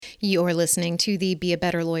You're listening to the Be a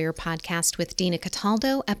Better Lawyer podcast with Dina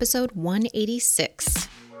Cataldo, episode 186.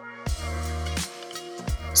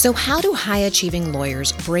 So how do high-achieving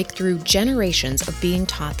lawyers break through generations of being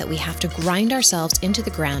taught that we have to grind ourselves into the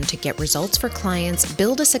ground to get results for clients,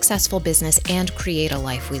 build a successful business, and create a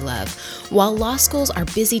life we love? While law schools are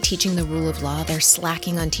busy teaching the rule of law, they're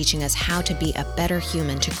slacking on teaching us how to be a better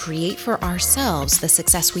human to create for ourselves the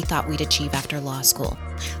success we thought we'd achieve after law school.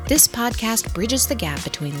 This podcast bridges the gap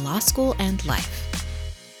between law school and life.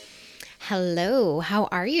 Hello, how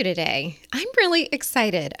are you today? I'm really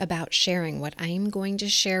excited about sharing what I'm going to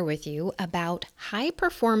share with you about high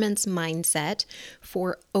performance mindset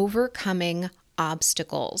for overcoming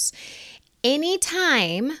obstacles.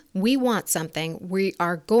 Anytime we want something, we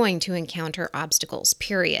are going to encounter obstacles,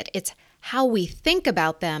 period. It's how we think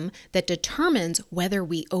about them that determines whether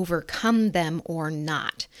we overcome them or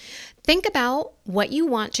not. Think about what you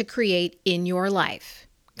want to create in your life.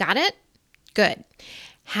 Got it? Good.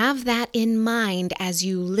 Have that in mind as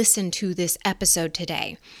you listen to this episode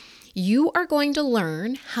today. You are going to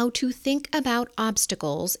learn how to think about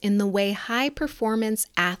obstacles in the way high-performance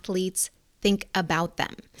athletes think about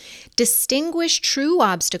them. Distinguish true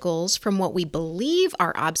obstacles from what we believe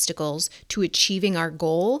are obstacles to achieving our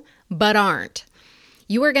goal, but aren't.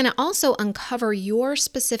 You are going to also uncover your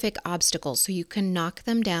specific obstacles so you can knock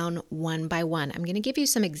them down one by one. I'm going to give you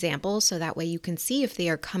some examples so that way you can see if they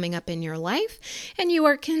are coming up in your life and you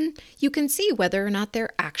can see whether or not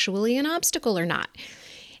they're actually an obstacle or not.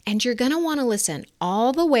 And you're going to want to listen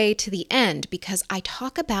all the way to the end because I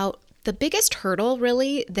talk about the biggest hurdle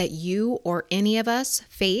really that you or any of us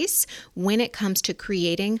face when it comes to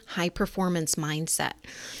creating high performance mindset.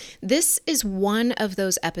 This is one of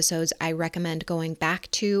those episodes I recommend going back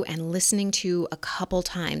to and listening to a couple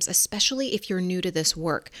times, especially if you're new to this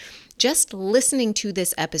work. Just listening to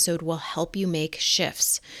this episode will help you make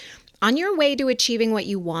shifts. On your way to achieving what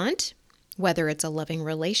you want, whether it's a loving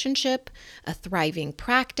relationship, a thriving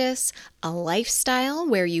practice, a lifestyle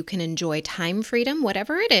where you can enjoy time freedom,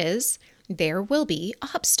 whatever it is, there will be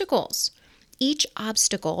obstacles. Each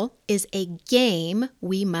obstacle is a game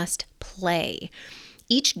we must play.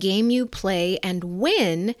 Each game you play and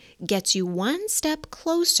win gets you one step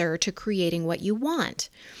closer to creating what you want.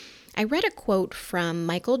 I read a quote from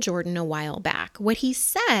Michael Jordan a while back. What he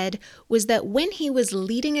said was that when he was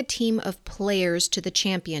leading a team of players to the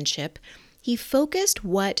championship, he focused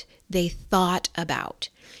what they thought about.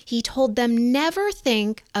 He told them never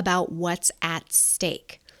think about what's at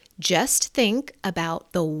stake. Just think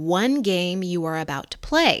about the one game you are about to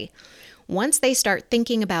play. Once they start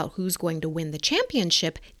thinking about who's going to win the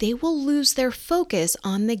championship, they will lose their focus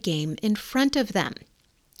on the game in front of them.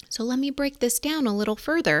 So let me break this down a little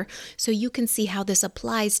further so you can see how this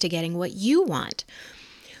applies to getting what you want.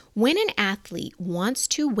 When an athlete wants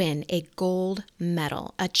to win a gold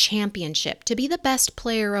medal, a championship, to be the best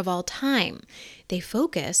player of all time, they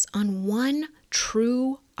focus on one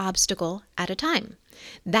true obstacle at a time.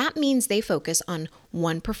 That means they focus on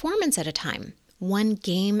one performance at a time, one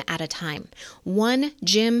game at a time, one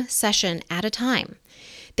gym session at a time.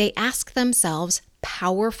 They ask themselves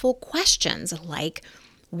powerful questions like,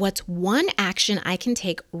 what's one action I can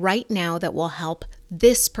take right now that will help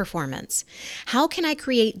this performance? How can I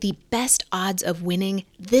create the best odds of winning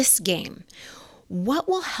this game? What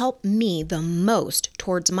will help me the most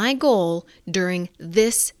towards my goal during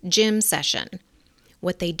this gym session?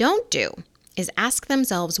 What they don't do is ask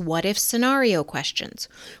themselves what-if scenario questions.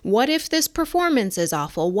 What if this performance is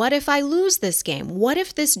awful? What if I lose this game? What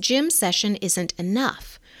if this gym session isn't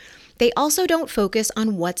enough? They also don't focus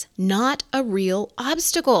on what's not a real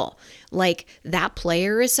obstacle, like that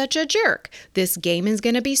player is such a jerk. This game is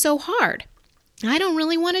going to be so hard. I don't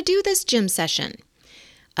really want to do this gym session.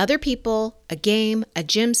 Other people, a game, a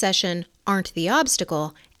gym session aren't the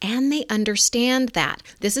obstacle, and they understand that.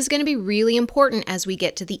 This is going to be really important as we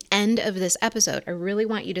get to the end of this episode. I really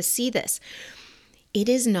want you to see this. It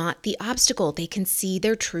is not the obstacle. They can see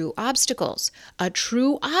their true obstacles. A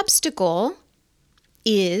true obstacle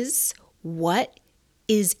is what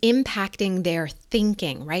is impacting their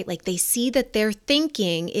thinking, right? Like they see that their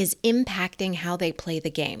thinking is impacting how they play the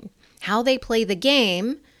game. How they play the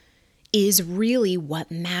game is really what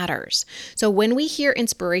matters. So when we hear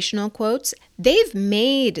inspirational quotes, they've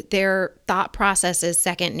made their thought processes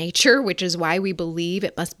second nature, which is why we believe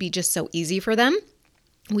it must be just so easy for them.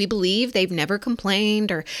 We believe they've never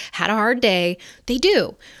complained or had a hard day. They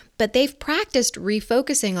do. But they've practiced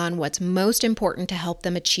refocusing on what's most important to help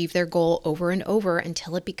them achieve their goal over and over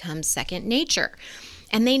until it becomes second nature.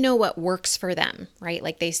 And they know what works for them, right?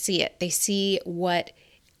 Like they see it. They see what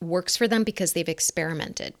works for them because they've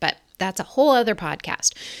experimented. But That's a whole other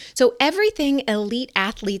podcast. So everything elite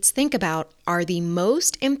athletes think about are the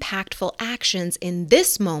most impactful actions in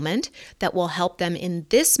this moment that will help them in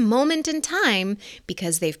this moment in time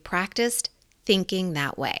because they've practiced thinking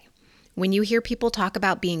that way. When you hear people talk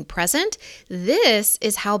about being present, this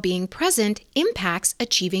is how being present impacts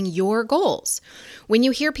achieving your goals. When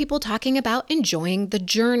you hear people talking about enjoying the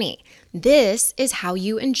journey, this is how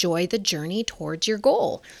you enjoy the journey towards your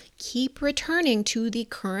goal. Keep returning to the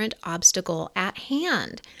current obstacle at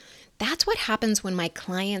hand. That's what happens when my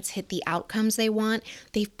clients hit the outcomes they want.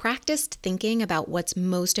 They've practiced thinking about what's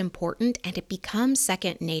most important and it becomes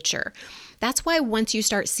second nature. That's why once you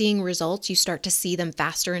start seeing results, you start to see them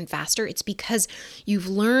faster and faster. It's because you've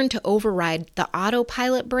learned to override the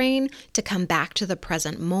autopilot brain to come back to the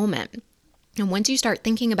present moment. And once you start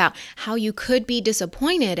thinking about how you could be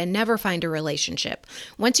disappointed and never find a relationship,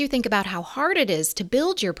 once you think about how hard it is to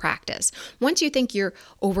build your practice, once you think you're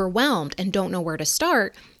overwhelmed and don't know where to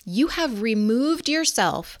start, you have removed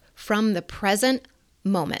yourself from the present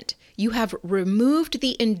moment. You have removed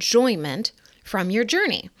the enjoyment from your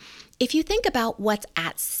journey. If you think about what's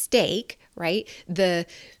at stake, right, the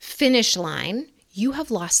finish line, you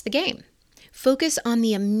have lost the game. Focus on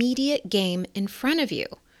the immediate game in front of you.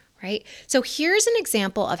 Right? So here's an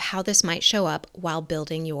example of how this might show up while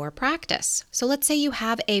building your practice. So let's say you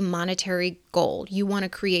have a monetary goal. You want to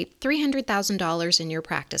create $300,000 in your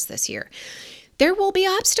practice this year. There will be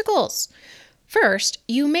obstacles. First,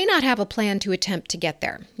 you may not have a plan to attempt to get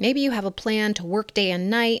there. Maybe you have a plan to work day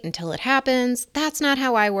and night until it happens. That's not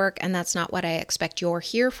how I work, and that's not what I expect you're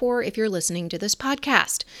here for if you're listening to this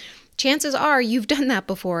podcast. Chances are you've done that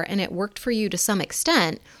before and it worked for you to some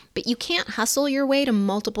extent, but you can't hustle your way to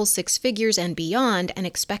multiple six figures and beyond and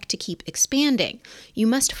expect to keep expanding. You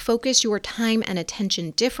must focus your time and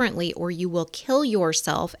attention differently or you will kill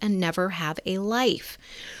yourself and never have a life.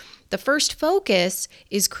 The first focus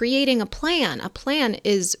is creating a plan. A plan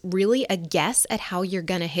is really a guess at how you're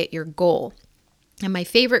going to hit your goal. And my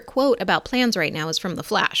favorite quote about plans right now is from The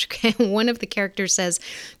Flash. One of the characters says,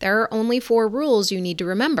 there are only 4 rules you need to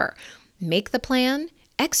remember. Make the plan,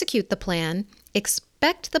 execute the plan,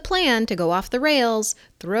 expect the plan to go off the rails,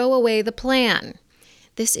 throw away the plan.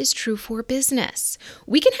 This is true for business.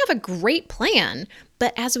 We can have a great plan,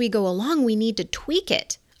 but as we go along, we need to tweak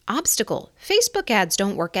it. Obstacle: Facebook ads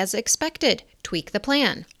don't work as expected. Tweak the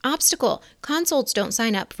plan. Obstacle: consults don't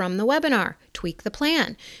sign up from the webinar. Tweak the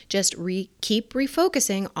plan. Just keep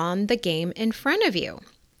refocusing on the game in front of you.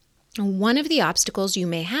 One of the obstacles you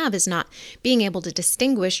may have is not being able to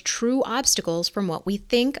distinguish true obstacles from what we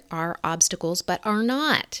think are obstacles but are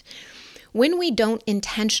not. When we don't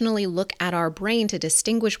intentionally look at our brain to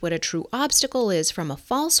distinguish what a true obstacle is from a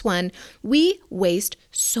false one, we waste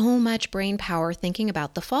so much brain power thinking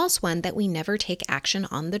about the false one that we never take action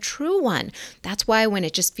on the true one. That's why when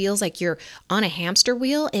it just feels like you're on a hamster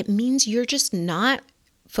wheel, it means you're just not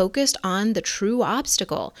focused on the true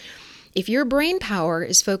obstacle. If your brain power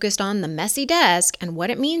is focused on the messy desk and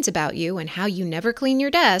what it means about you and how you never clean your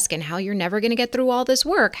desk and how you're never going to get through all this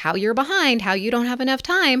work, how you're behind, how you don't have enough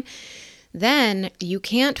time, then you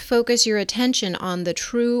can't focus your attention on the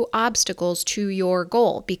true obstacles to your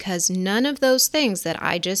goal because none of those things that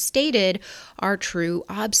I just stated are true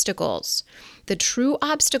obstacles. The true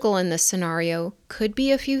obstacle in this scenario could be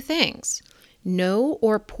a few things. No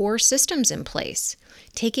or poor systems in place,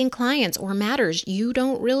 taking clients or matters you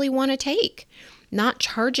don't really want to take, not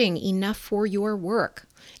charging enough for your work,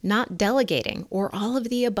 not delegating, or all of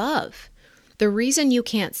the above. The reason you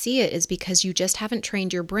can't see it is because you just haven't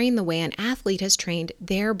trained your brain the way an athlete has trained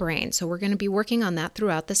their brain. So we're going to be working on that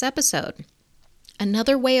throughout this episode.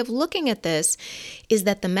 Another way of looking at this is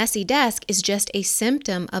that the messy desk is just a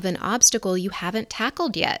symptom of an obstacle you haven't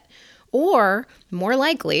tackled yet. Or, more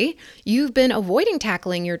likely, you've been avoiding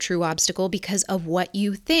tackling your true obstacle because of what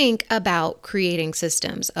you think about creating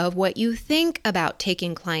systems, of what you think about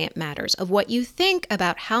taking client matters, of what you think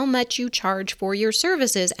about how much you charge for your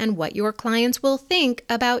services and what your clients will think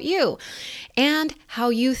about you, and how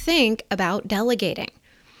you think about delegating.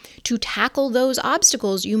 To tackle those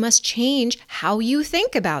obstacles, you must change how you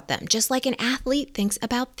think about them, just like an athlete thinks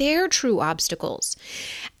about their true obstacles.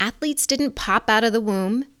 Athletes didn't pop out of the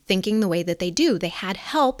womb thinking the way that they do. They had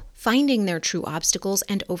help finding their true obstacles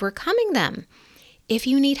and overcoming them. If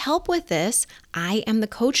you need help with this, I am the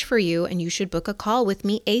coach for you and you should book a call with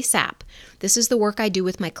me ASAP. This is the work I do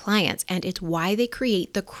with my clients and it's why they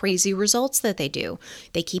create the crazy results that they do.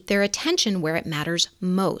 They keep their attention where it matters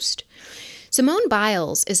most. Simone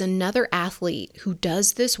Biles is another athlete who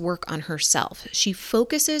does this work on herself. She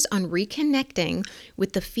focuses on reconnecting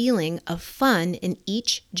with the feeling of fun in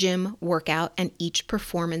each gym workout and each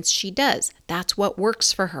performance she does. That's what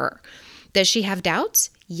works for her. Does she have doubts?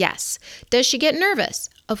 Yes. Does she get nervous?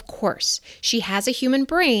 Of course. She has a human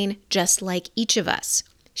brain just like each of us.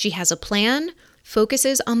 She has a plan,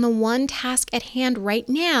 focuses on the one task at hand right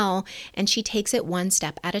now, and she takes it one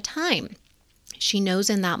step at a time. She knows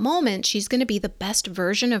in that moment she's going to be the best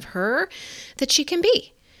version of her that she can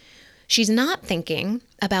be. She's not thinking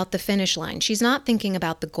about the finish line. She's not thinking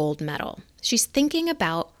about the gold medal. She's thinking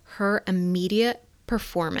about her immediate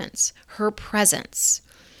performance, her presence.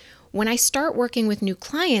 When I start working with new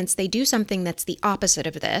clients, they do something that's the opposite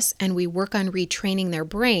of this, and we work on retraining their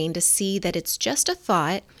brain to see that it's just a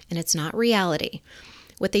thought and it's not reality.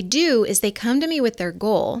 What they do is they come to me with their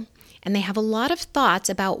goal, and they have a lot of thoughts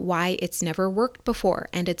about why it's never worked before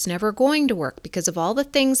and it's never going to work because of all the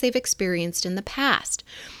things they've experienced in the past.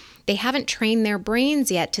 They haven't trained their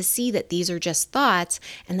brains yet to see that these are just thoughts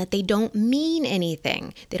and that they don't mean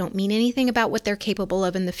anything. They don't mean anything about what they're capable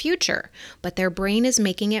of in the future, but their brain is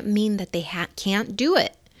making it mean that they can't do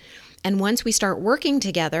it. And once we start working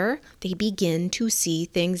together, they begin to see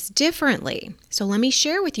things differently. So let me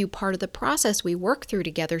share with you part of the process we work through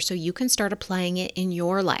together so you can start applying it in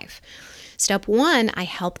your life. Step 1, I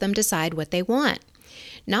help them decide what they want.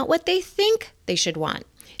 Not what they think they should want,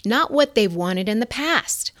 not what they've wanted in the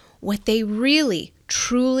past, what they really,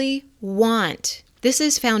 truly want. This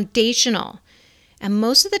is foundational. And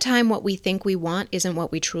most of the time, what we think we want isn't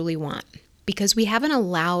what we truly want because we haven't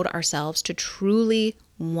allowed ourselves to truly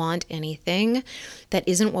want anything that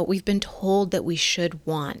isn't what we've been told that we should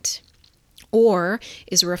want or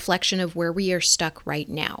is a reflection of where we are stuck right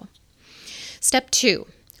now. Step 2,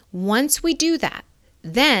 once we do that,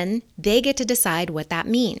 then they get to decide what that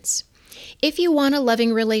means. If you want a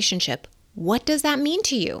loving relationship, what does that mean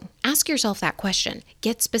to you? Ask yourself that question.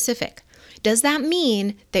 Get specific. Does that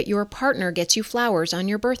mean that your partner gets you flowers on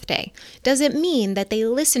your birthday? Does it mean that they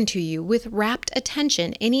listen to you with rapt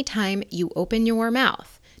attention anytime you open your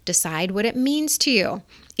mouth? Decide what it means to you.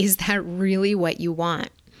 Is that really what you want?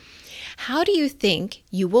 How do you think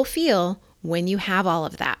you will feel when you have all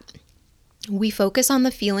of that? We focus on the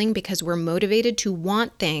feeling because we're motivated to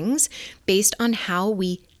want things based on how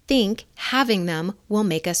we think having them will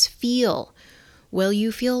make us feel. Will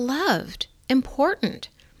you feel loved? Important.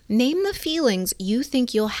 Name the feelings you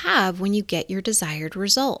think you'll have when you get your desired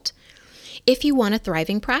result. If you want a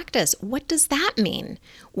thriving practice, what does that mean?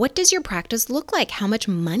 What does your practice look like? How much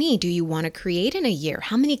money do you want to create in a year?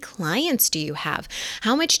 How many clients do you have?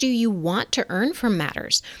 How much do you want to earn from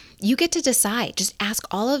Matters? You get to decide. Just ask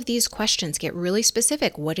all of these questions. Get really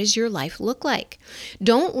specific. What does your life look like?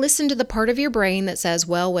 Don't listen to the part of your brain that says,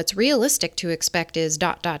 well, what's realistic to expect is ...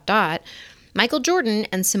 Michael Jordan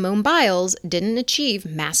and Simone Biles didn't achieve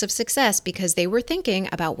massive success because they were thinking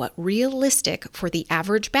about what realistic for the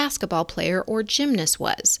average basketball player or gymnast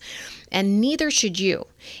was. And neither should you.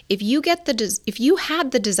 If you had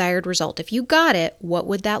the desired result, if you got it, what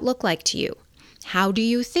would that look like to you? How do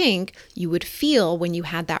you think you would feel when you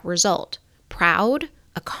had that result? Proud,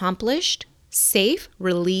 accomplished, safe,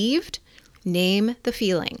 relieved? Name the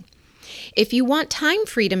feeling. If you want time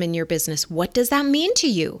freedom in your business, what does that mean to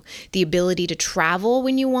you? The ability to travel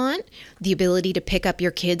when you want? The ability to pick up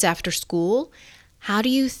your kids after school? How do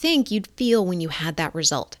you think you'd feel when you had that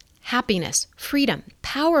result? Happiness, freedom,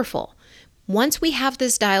 powerful. Once we have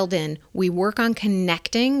this dialed in, we work on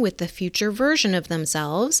connecting with the future version of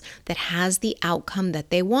themselves that has the outcome that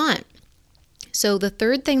they want. So the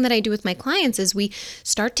third thing that I do with my clients is we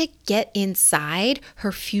start to get inside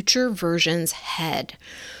her future version's head.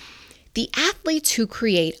 The athletes who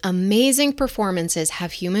create amazing performances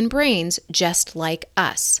have human brains just like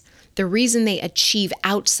us. The reason they achieve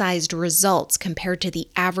outsized results compared to the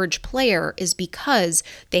average player is because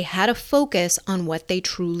they had a focus on what they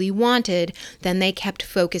truly wanted, then they kept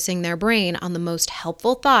focusing their brain on the most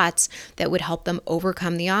helpful thoughts that would help them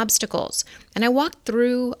overcome the obstacles. And I walked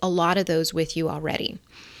through a lot of those with you already.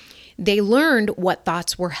 They learned what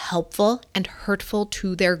thoughts were helpful and hurtful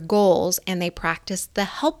to their goals, and they practiced the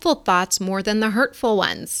helpful thoughts more than the hurtful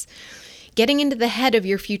ones. Getting into the head of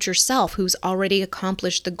your future self who's already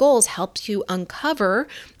accomplished the goals helps you uncover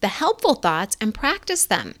the helpful thoughts and practice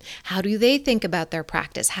them. How do they think about their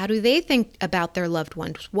practice? How do they think about their loved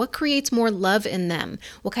ones? What creates more love in them?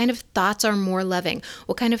 What kind of thoughts are more loving?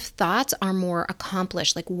 What kind of thoughts are more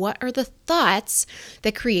accomplished? Like, what are the thoughts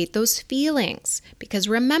that create those feelings? Because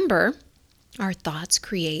remember, our thoughts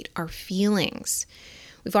create our feelings.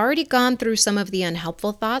 We've already gone through some of the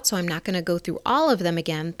unhelpful thoughts, so I'm not going to go through all of them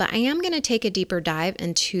again, but I am going to take a deeper dive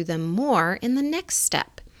into them more in the next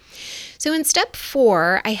step. So in step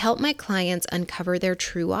 4, I help my clients uncover their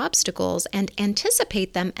true obstacles and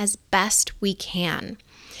anticipate them as best we can.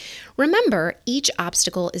 Remember, each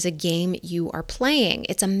obstacle is a game you are playing.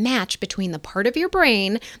 It's a match between the part of your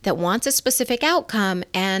brain that wants a specific outcome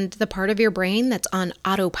and the part of your brain that's on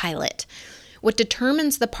autopilot. What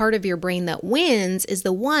determines the part of your brain that wins is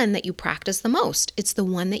the one that you practice the most. It's the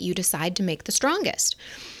one that you decide to make the strongest.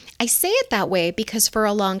 I say it that way because for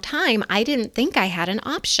a long time, I didn't think I had an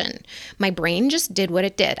option. My brain just did what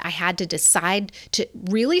it did. I had to decide to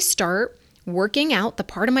really start working out the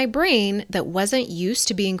part of my brain that wasn't used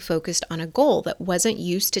to being focused on a goal, that wasn't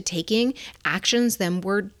used to taking actions that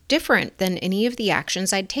were different than any of the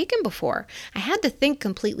actions I'd taken before. I had to think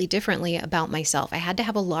completely differently about myself. I had to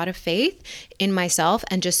have a lot of faith in myself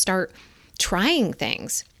and just start trying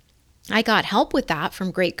things. I got help with that from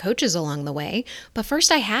great coaches along the way, but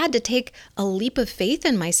first I had to take a leap of faith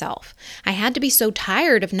in myself. I had to be so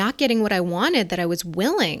tired of not getting what I wanted that I was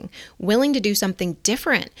willing to do something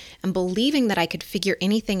different and believing that I could figure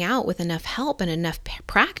anything out with enough help and enough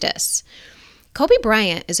practice. Kobe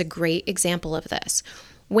Bryant is a great example of this.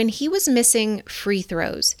 When he was missing free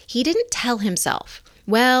throws, he didn't tell himself,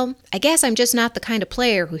 well, I guess I'm just not the kind of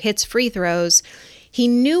player who hits free throws. He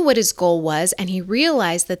knew what his goal was, and he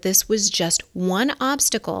realized that this was just one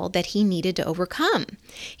obstacle that he needed to overcome.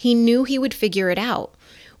 He knew he would figure it out.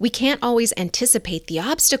 We can't always anticipate the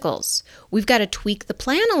obstacles. We've got to tweak the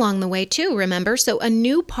plan along the way too, remember? So a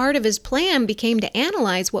new part of his plan became to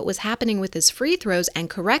analyze what was happening with his free throws and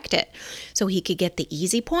correct it so he could get the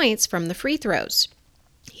easy points from the free throws.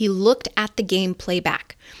 He looked at the game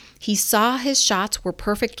playback. He saw his shots were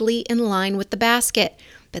perfectly in line with the basket,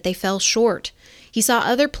 but they fell short. He saw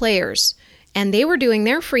other players, and they were doing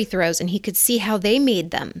their free throws, and he could see how they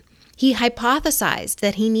made them. He hypothesized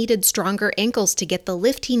that he needed stronger ankles to get the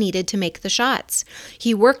lift he needed to make the shots.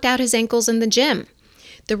 He worked out his ankles in the gym.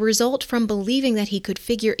 The result from believing that he could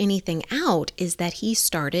figure anything out is that he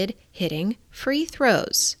started hitting free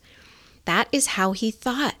throws. That is how he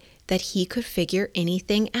thought that he could figure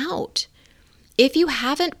anything out. If you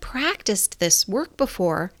haven't practiced this work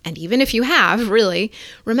before, and even if you have, really,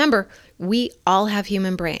 remember, we all have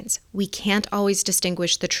human brains. We can't always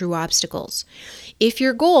distinguish the true obstacles. If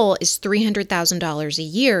your goal is $300,000 a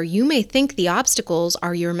year, you may think the obstacles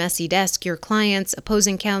are your messy desk, your clients,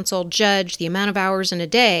 opposing counsel, judge, the amount of hours in a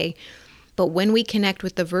day. But when we connect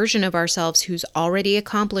with the version of ourselves who's already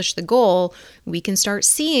accomplished the goal, we can start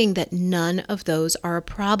seeing that none of those are a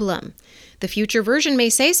problem. The future version may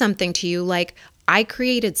say something to you like, I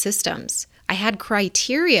created systems. I had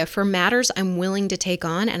criteria for matters I'm willing to take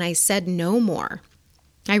on, and I said no more.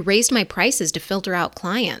 I raised my prices to filter out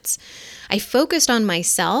clients. I focused on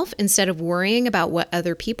myself instead of worrying about what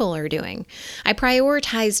other people are doing. I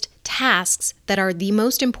prioritized tasks that are the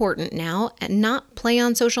most important now and not play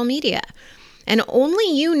on social media. And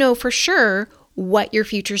only you know for sure what your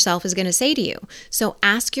future self is going to say to you. So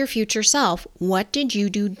ask your future self, what did you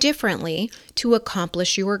do differently to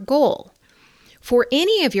accomplish your goal? For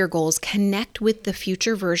any of your goals, connect with the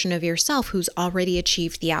future version of yourself who's already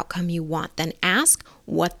achieved the outcome you want. Then ask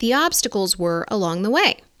what the obstacles were along the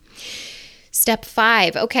way. Step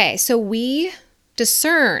 5. Okay, so we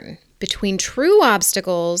discern between true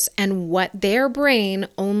obstacles and what their brain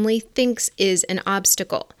only thinks is an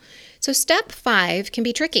obstacle. So step 5 can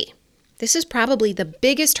be tricky. This is probably the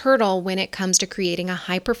biggest hurdle when it comes to creating a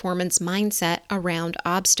high-performance mindset around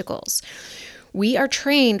obstacles. We are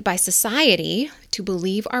trained by society to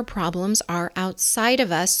believe our problems are outside of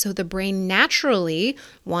us, so the brain naturally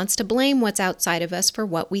wants to blame what's outside of us for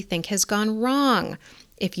what we think has gone wrong.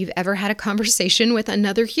 If you've ever had a conversation with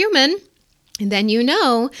another human, then you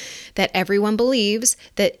know that everyone believes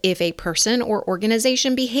that if a person or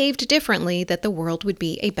organization behaved differently, that the world would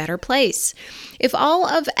be a better place. If all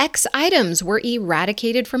of X items were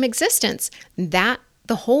eradicated from existence, that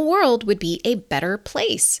the whole world would be a better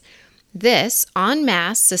place. This en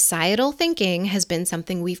masse societal thinking has been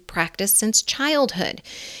something we've practiced since childhood.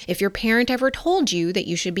 If your parent ever told you that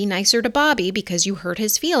you should be nicer to Bobby because you hurt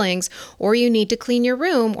his feelings, or you need to clean your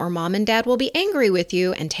room, or mom and dad will be angry with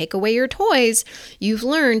you and take away your toys, you've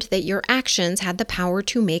learned that your actions had the power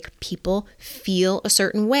to make people feel a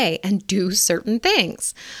certain way and do certain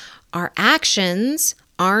things. Our actions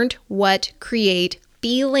aren't what create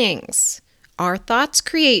feelings. Our thoughts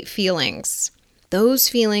create feelings. Those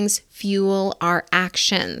feelings fuel our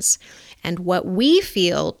actions. And what we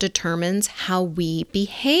feel determines how we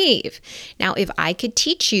behave. Now, if I could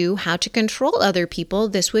teach you how to control other people,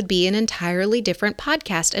 this would be an entirely different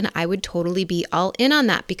podcast, and I would totally be all in on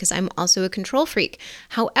that because I'm also a control freak.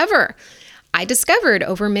 However, I discovered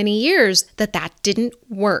over many years that that didn't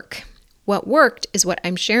work. What worked is what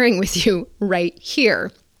I'm sharing with you right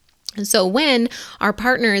here. And so when our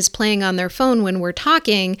partner is playing on their phone when we're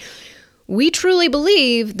talking, we truly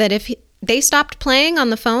believe that if they stopped playing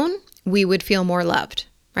on the phone, we would feel more loved,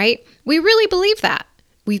 right? We really believe that.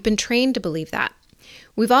 We've been trained to believe that.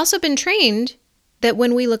 We've also been trained that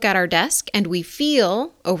when we look at our desk and we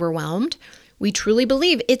feel overwhelmed, we truly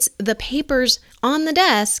believe it's the papers on the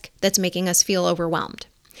desk that's making us feel overwhelmed.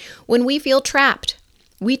 When we feel trapped,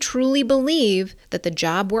 we truly believe that the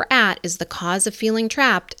job we're at is the cause of feeling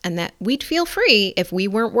trapped and that we'd feel free if we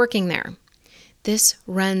weren't working there. This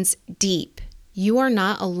runs deep. You are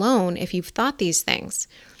not alone if you've thought these things.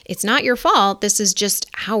 It's not your fault. This is just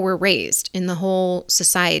how we're raised in the whole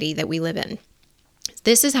society that we live in.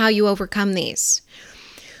 This is how you overcome these.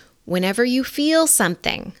 Whenever you feel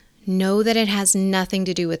something, know that it has nothing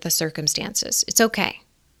to do with the circumstances. It's okay,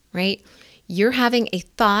 right? You're having a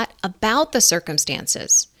thought about the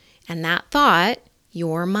circumstances, and that thought,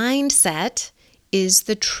 your mindset, is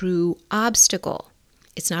the true obstacle.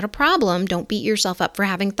 It's not a problem. Don't beat yourself up for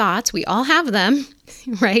having thoughts. We all have them,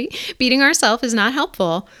 right? Beating ourselves is not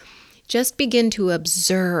helpful. Just begin to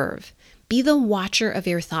observe. Be the watcher of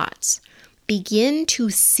your thoughts. Begin to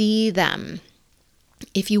see them.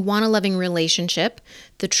 If you want a loving relationship,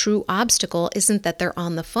 the true obstacle isn't that they're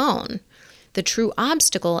on the phone. The true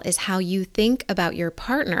obstacle is how you think about your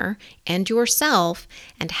partner and yourself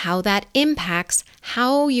and how that impacts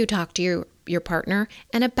how you talk to your partner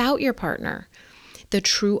and about your partner. The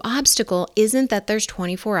true obstacle isn't that there's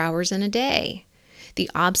 24 hours in a day. The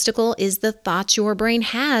obstacle is the thoughts your brain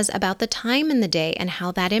has about the time in the day and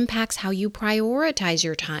how that impacts how you prioritize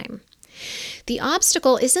your time. The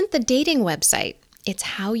obstacle isn't the dating website. It's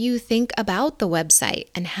how you think about the website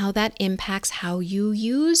and how that impacts how you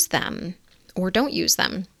use them or don't use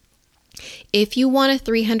them. If you want a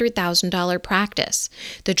 $300,000 practice,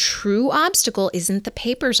 the true obstacle isn't the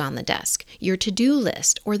papers on the desk, your to-do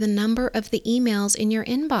list, or the number of the emails in your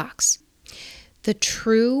inbox. The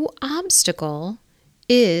true obstacle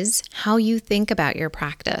is how you think about your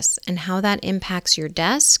practice and how that impacts your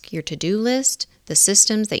desk, your to-do list, the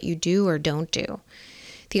systems that you do or don't do.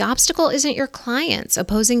 The obstacle isn't your clients,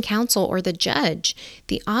 opposing counsel, or the judge.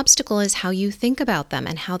 The obstacle is how you think about them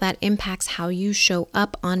and how that impacts how you show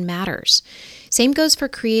up on matters. Same goes for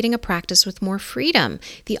creating a practice with more freedom.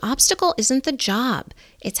 The obstacle isn't the job.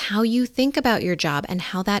 It's how you think about your job and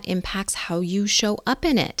how that impacts how you show up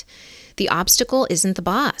in it. The obstacle isn't the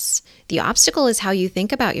boss. The obstacle is how you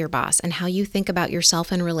think about your boss and how you think about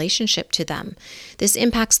yourself in relationship to them. This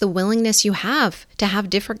impacts the willingness you have to have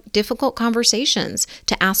difficult conversations,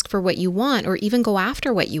 to ask for what you want, or even go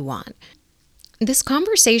after what you want. This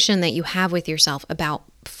conversation that you have with yourself about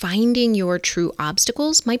finding your true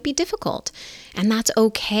obstacles might be difficult, and that's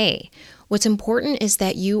okay. What's important is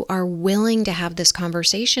that you are willing to have this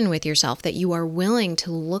conversation with yourself, that you are willing to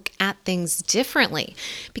look at things differently.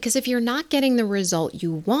 Because if you're not getting the result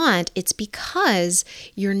you want, it's because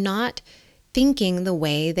you're not thinking the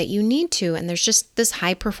way that you need to. And there's just this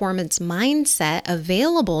high performance mindset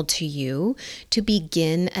available to you to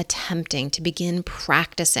begin attempting, to begin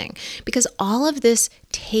practicing. Because all of this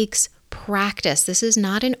takes practice. This is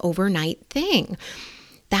not an overnight thing.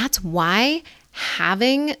 That's why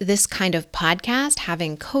having this kind of podcast,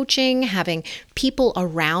 having coaching, having people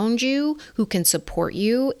around you who can support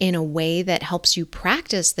you in a way that helps you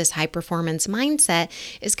practice this high performance mindset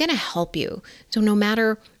is going to help you. So no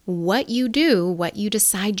matter what you do, what you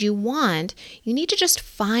decide you want, you need to just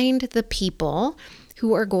find the people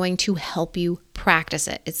who are going to help you practice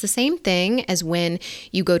it. It's the same thing as when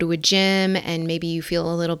you go to a gym and maybe you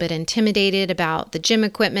feel a little bit intimidated about the gym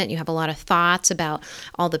equipment. You have a lot of thoughts about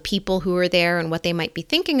all the people who are there and what they might be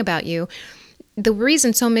thinking about you. The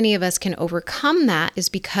reason so many of us can overcome that is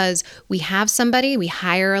because we have somebody, we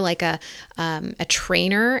hire like a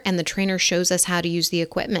trainer, and the trainer shows us how to use the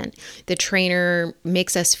equipment. The trainer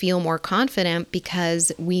makes us feel more confident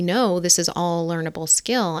because we know this is all a learnable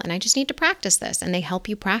skill and I just need to practice this, and they help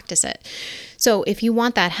you practice it. So if you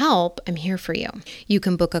want that help, I'm here for you. You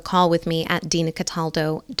can book a call with me at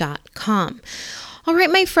dinacataldo.com. All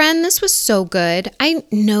right, my friend, this was so good. I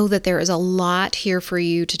know that there is a lot here for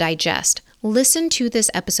you to digest. Listen to this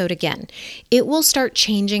episode again. It will start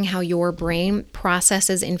changing how your brain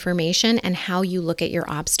processes information and how you look at your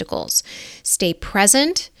obstacles. Stay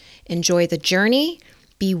present, enjoy the journey,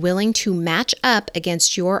 Be willing to match up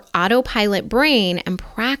against your autopilot brain and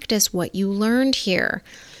practice what you learned here.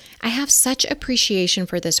 I have such appreciation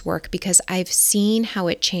for this work because I've seen how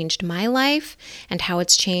it changed my life and how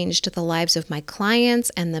it's changed the lives of my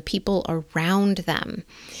clients and the people around them.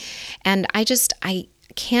 And I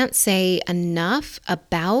can't say enough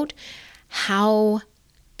about how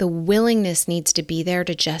the willingness needs to be there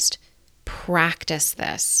to just practice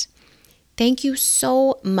this. Thank you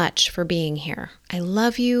so much for being here. I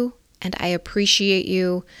love you and I appreciate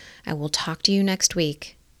you. I will talk to you next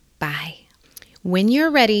week. Bye. When you're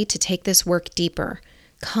ready to take this work deeper,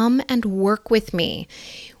 come and work with me.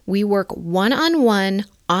 We work one-on-one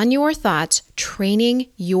on your thoughts, training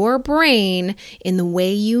your brain in the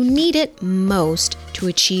way you need it most to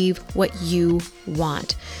achieve what you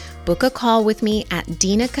want. Book a call with me at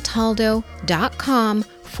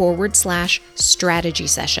dinacataldo.com/strategy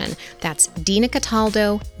session. That's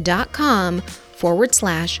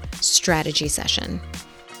dinacataldo.com/strategy session.